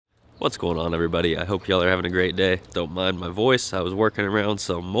What's going on, everybody? I hope y'all are having a great day. Don't mind my voice. I was working around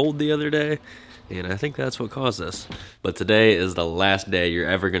some mold the other day, and I think that's what caused this. But today is the last day you're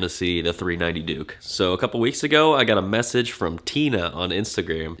ever gonna see the 390 Duke. So a couple weeks ago, I got a message from Tina on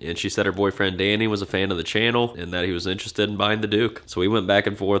Instagram, and she said her boyfriend Danny was a fan of the channel and that he was interested in buying the Duke. So we went back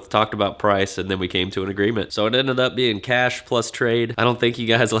and forth, talked about price, and then we came to an agreement. So it ended up being cash plus trade. I don't think you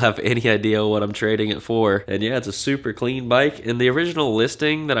guys will have any idea what I'm trading it for. And yeah, it's a super clean bike. In the original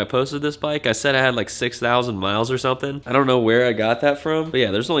listing that I posted this bike, I said I had like 6,000 miles or something. I don't know where I got that from, but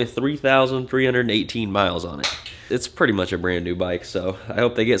yeah, there's only 3,318 miles on it. It's pretty much a brand new bike, so I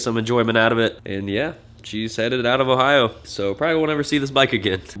hope they get some enjoyment out of it. And yeah, she's headed out of Ohio, so probably won't ever see this bike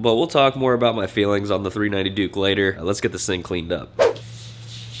again. But we'll talk more about my feelings on the 390 Duke later. Let's get this thing cleaned up.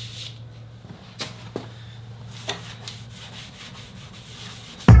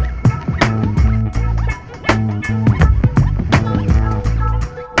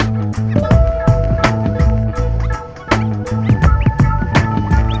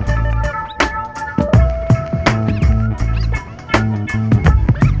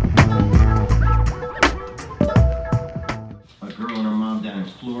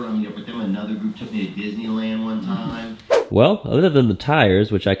 Well, other than the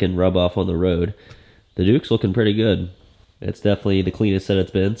tires, which I can rub off on the road, the Duke's looking pretty good. It's definitely the cleanest that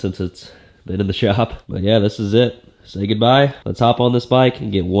it's been since it's been in the shop. But yeah, this is it. Say goodbye. Let's hop on this bike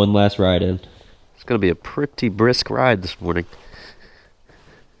and get one last ride in. It's gonna be a pretty brisk ride this morning.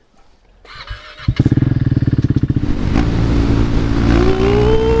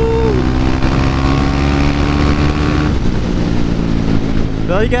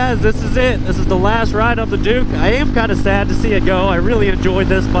 Well, you guys, this is it. This is the last ride on the Duke. I am kind of sad to see it go. I really enjoyed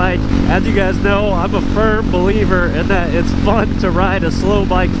this bike. As you guys know, I'm a firm believer in that it's fun to ride a slow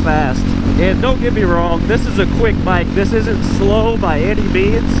bike fast. And don't get me wrong, this is a quick bike. This isn't slow by any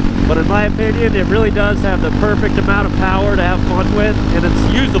means, but in my opinion, it really does have the perfect amount of power to have fun with, and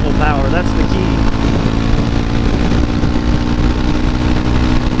it's usable power. That's the key.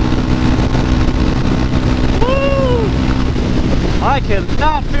 I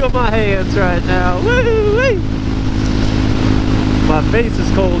cannot feel my hands right now. Woo-wee! My face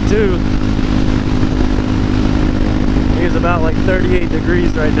is cold too. It's about like 38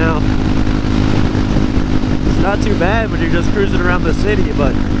 degrees right now. It's not too bad when you're just cruising around the city,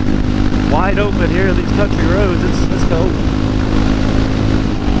 but wide open here, these country roads, let's go.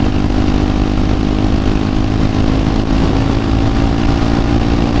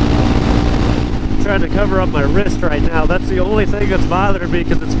 Trying to cover up my wrist right now. That's the only thing that's bothering me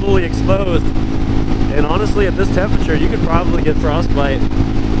because it's fully exposed. And honestly, at this temperature, you could probably get frostbite.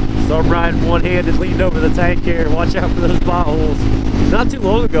 So I'm riding one-handed, leaned over the tank here. Watch out for those potholes. Not too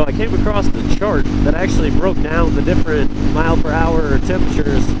long ago, I came across the chart that actually broke down the different mile-per-hour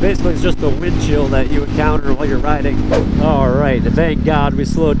temperatures. Basically, it's just the wind chill that you encounter while you're riding. All right, thank God we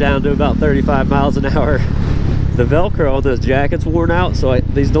slowed down to about 35 miles an hour. The Velcro on this jacket's worn out, so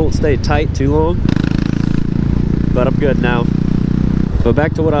these don't stay tight too long. But I'm good now. But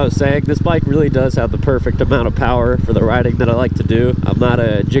back to what I was saying, this bike really does have the perfect amount of power for the riding that I like to do. I'm not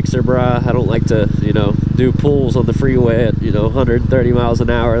a jixer bra. I don't like to, do pulls on the freeway at, 130 miles an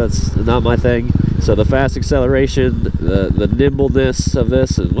hour. That's not my thing. So the fast acceleration, the nimbleness of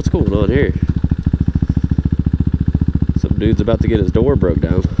this, and what's going on here? Some dude's about to get his door broke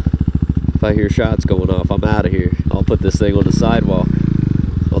down. If I hear shots going off, I'm out of here. I'll put this thing on the sidewalk.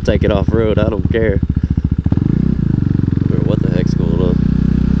 I'll take it off-road. I don't care. What the heck's going on?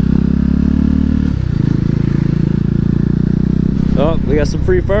 Oh, we got some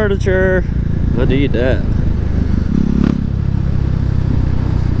free furniture. I need that.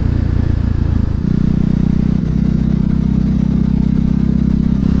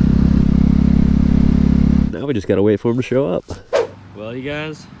 Now we just gotta wait for him to show up. Well, you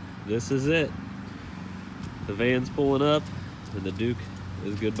guys, this is it. The van's pulling up and the Duke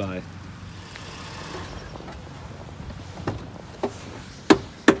is goodbye.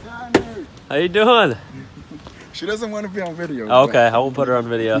 How you doing? She doesn't want to be on video. Oh, okay, I won't put her on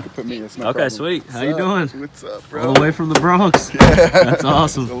video. You can put me, it's no okay, problem. sweet. What's How you doing? What's up, bro? All the way from the Bronx. Yeah. That's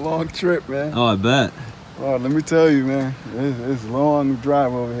awesome. It's a long trip, man. Oh, I bet. Oh, let me tell you, man. It's a long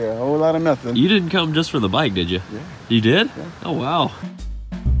drive over here. A whole lot of nothing. You didn't come just for the bike, did you? Yeah. You did? Yeah. Oh, wow.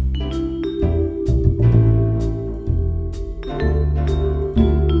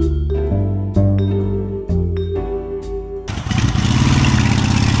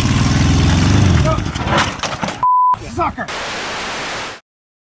 Sucker!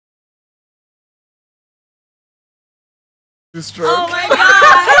 Oh my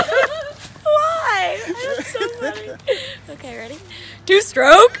god! Why? I'm So funny. Okay, ready?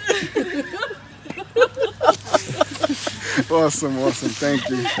 2-stroke. Awesome, awesome. Thank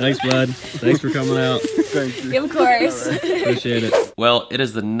you. Thanks, bud. Thanks for coming out. Thank you. Of course. Appreciate it. Well, it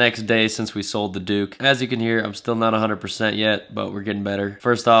is the next day since we sold the Duke. As you can hear, I'm still not 100% yet, but we're getting better.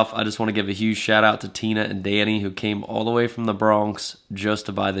 First off, I just want to give a huge shout out to Tina and Danny, who came all the way from the Bronx just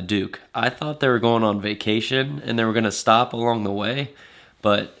to buy the Duke. I thought they were going on vacation and they were going to stop along the way,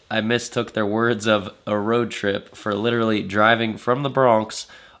 but I mistook their words of a road trip for literally driving from the Bronx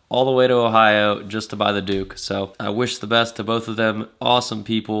all the way to Ohio just to buy the Duke. So I wish the best to both of them. Awesome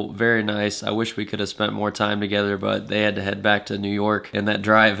people, very nice. I wish we could have spent more time together, but they had to head back to New York, and that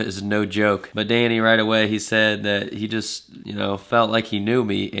drive is no joke. But Danny, right away, he said that he just, you know, felt like he knew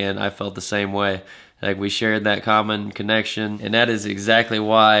me, and I felt the same way. Like, we shared that common connection, and that is exactly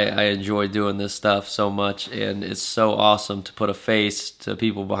why I enjoy doing this stuff so much, and it's so awesome to put a face to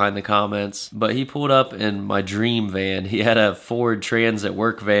people behind the comments. But he pulled up in my dream van. He had a Ford Transit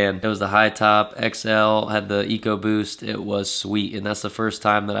work van. It was the high top XL, had the EcoBoost. It was sweet, and that's the first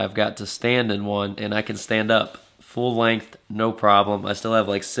time that I've got to stand in one, and I can stand up full length, no problem. I still have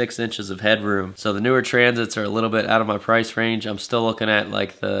like 6 inches of headroom. So the newer Transits are a little bit out of my price range. I'm still looking at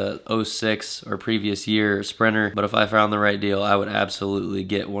like the 06 or previous year Sprinter, but if I found the right deal, I would absolutely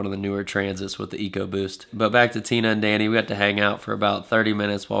get one of the newer Transits with the EcoBoost. But back to Tina and Danny, we got to hang out for about 30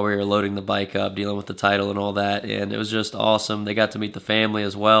 minutes while we were loading the bike up, dealing with the title and all that, and it was just awesome. They got to meet the family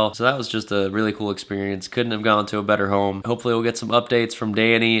as well, so that was just a really cool experience. Couldn't have gone to a better home. Hopefully we'll get some updates from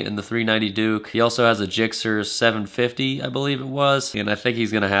Danny and the 390 Duke. He also has a Gixxer 750, I believe it was, and I think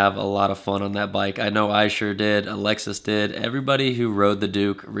he's gonna have a lot of fun on that bike. I know I sure did, Alexis did. Everybody who rode the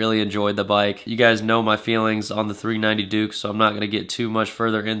Duke really enjoyed the bike. You guys know my feelings on the 390 Duke, so I'm not gonna get too much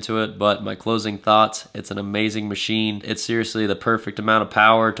further into it, but my closing thoughts: it's an amazing machine. It's seriously the perfect amount of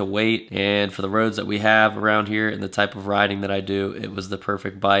power to weight, and for the roads that we have around here and the type of riding that I do, it was the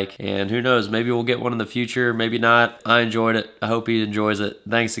perfect bike. And who knows, maybe we'll get one in the future, maybe not. I enjoyed it. I hope he enjoys it.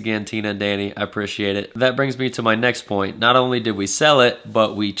 Thanks again, Tina and Danny. I appreciate it. That brings me to my next point. Not only did we sell it,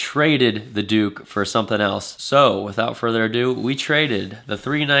 but we traded the Duke for something else. So without further ado, we traded the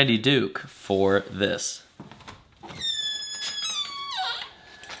 390 Duke for this.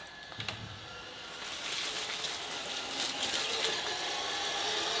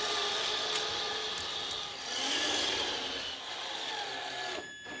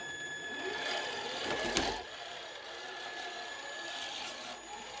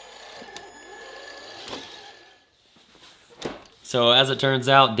 So as it turns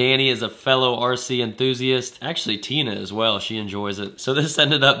out, Danny is a fellow RC enthusiast. Actually, Tina as well, she enjoys it. So this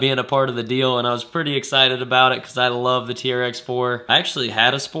ended up being a part of the deal, and I was pretty excited about it because I love the TRX4. I actually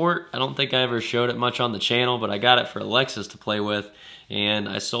had a Sport. I don't think I ever showed it much on the channel, but I got it for Alexis to play with. And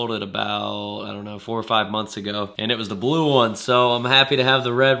I sold it about, I don't know, 4 or 5 months ago. And it was the blue one, so I'm happy to have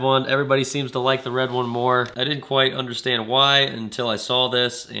the red one. Everybody seems to like the red one more. I didn't quite understand why until I saw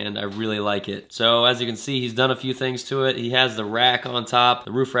this, and I really like it. So as you can see, he's done a few things to it. He has the rack on top.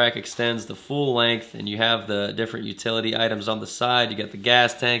 The roof rack extends the full length, and you have the different utility items on the side. You got the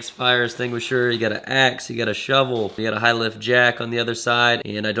gas tanks, fire extinguisher, you got an axe, you got a shovel, you got a high lift jack on the other side,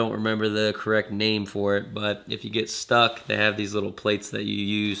 and I don't remember the correct name for it, but if you get stuck, they have these little plates that you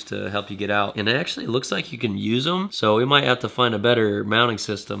use to help you get out, and it actually looks like you can use them, so we might have to find a better mounting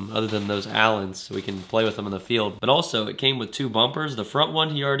system other than those Allens so we can play with them in the field. But also it came with 2 bumpers. The front one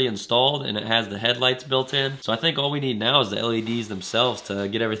he already installed, and it has the headlights built in, so I think all we need now is the LEDs themselves to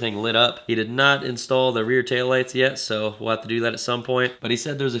get everything lit up. He did not install the rear taillights yet, so we'll have to do that at some point, but he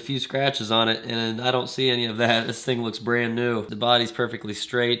said there's a few scratches on it, and I don't see any of that. This thing looks brand new. The body's perfectly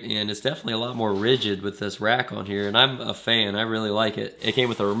straight, and it's definitely a lot more rigid with this rack on here, and I'm a fan. I really like it. It came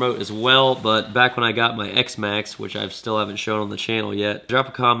with a remote as well, but back when I got my X-Max, which I still haven't shown on the channel yet, drop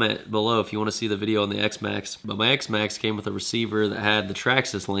a comment below if you want to see the video on the X-Max. But my X-Max came with a receiver that had the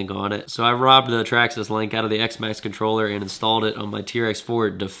Traxxas link on it, so I robbed the Traxxas link out of the X-Max controller and installed it on my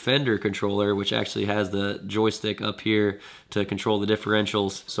TRX4 Defender controller, which actually has the joystick up here to control the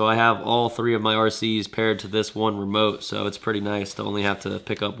differentials. So I have all 3 of my RCs paired to this one remote, so it's pretty nice to only have to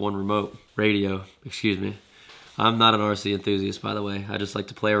pick up one remote. Radio, excuse me. I'm not an RC enthusiast, by the way. I just like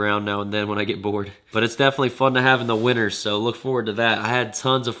to play around now and then when I get bored. But it's definitely fun to have in the winter, so look forward to that. I had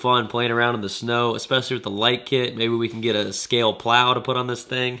tons of fun playing around in the snow, especially with the light kit. Maybe we can get a scale plow to put on this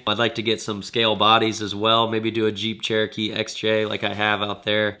thing. I'd like to get some scale bodies as well. Maybe do a Jeep Cherokee XJ like I have out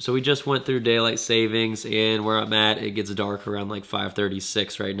there. So we just went through daylight savings, and where I'm at, it gets dark around like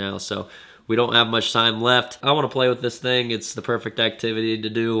 5:36 right now. So we don't have much time left. I want to play with this thing. It's the perfect activity to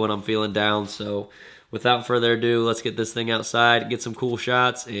do when I'm feeling down, so without further ado, let's get this thing outside, get some cool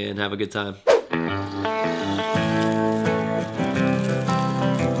shots, and have a good time.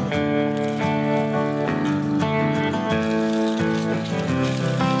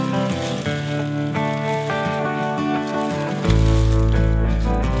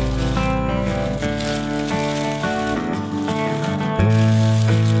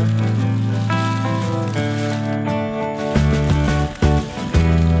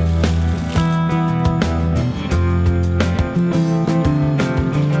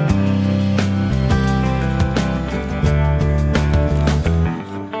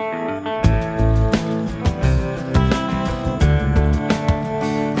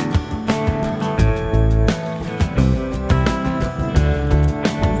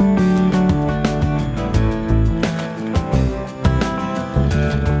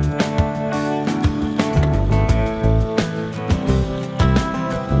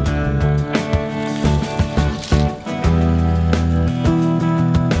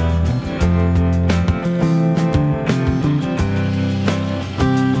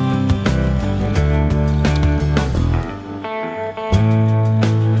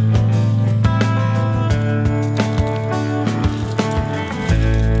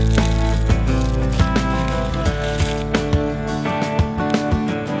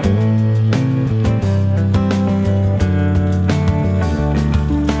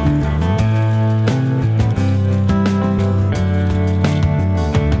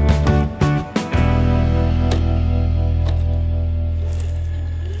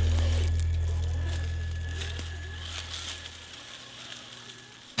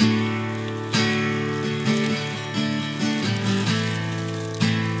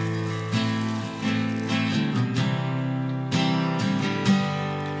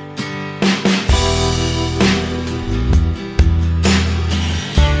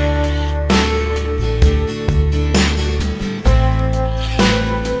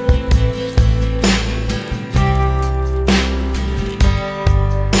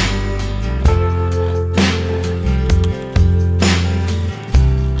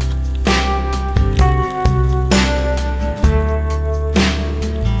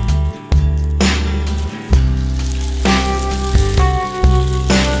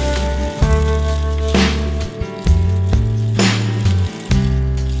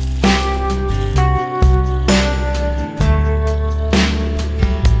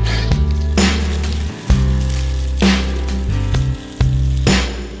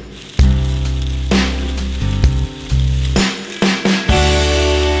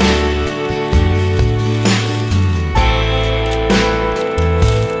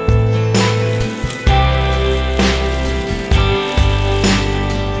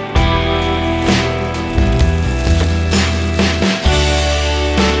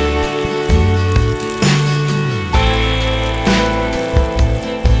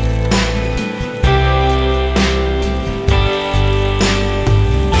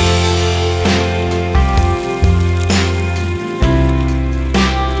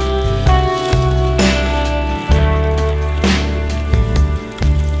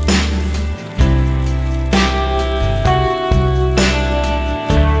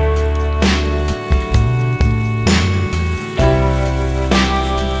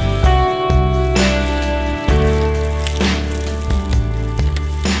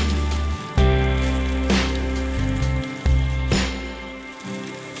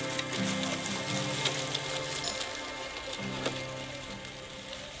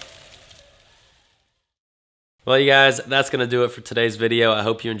 Well, you guys, that's going to do it for today's video. I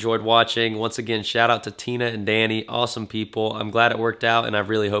hope you enjoyed watching. Once again, shout out to Tina and Danny. Awesome people. I'm glad it worked out, and I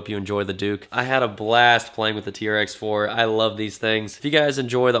really hope you enjoy the Duke. I had a blast playing with the TRX4. I love these things. If you guys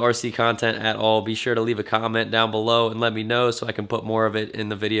enjoy the RC content at all, be sure to leave a comment down below and let me know so I can put more of it in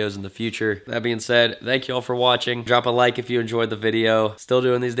the videos in the future. That being said, thank you all for watching. Drop a like if you enjoyed the video. Still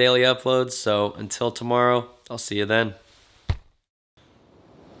doing these daily uploads, so until tomorrow, I'll see you then.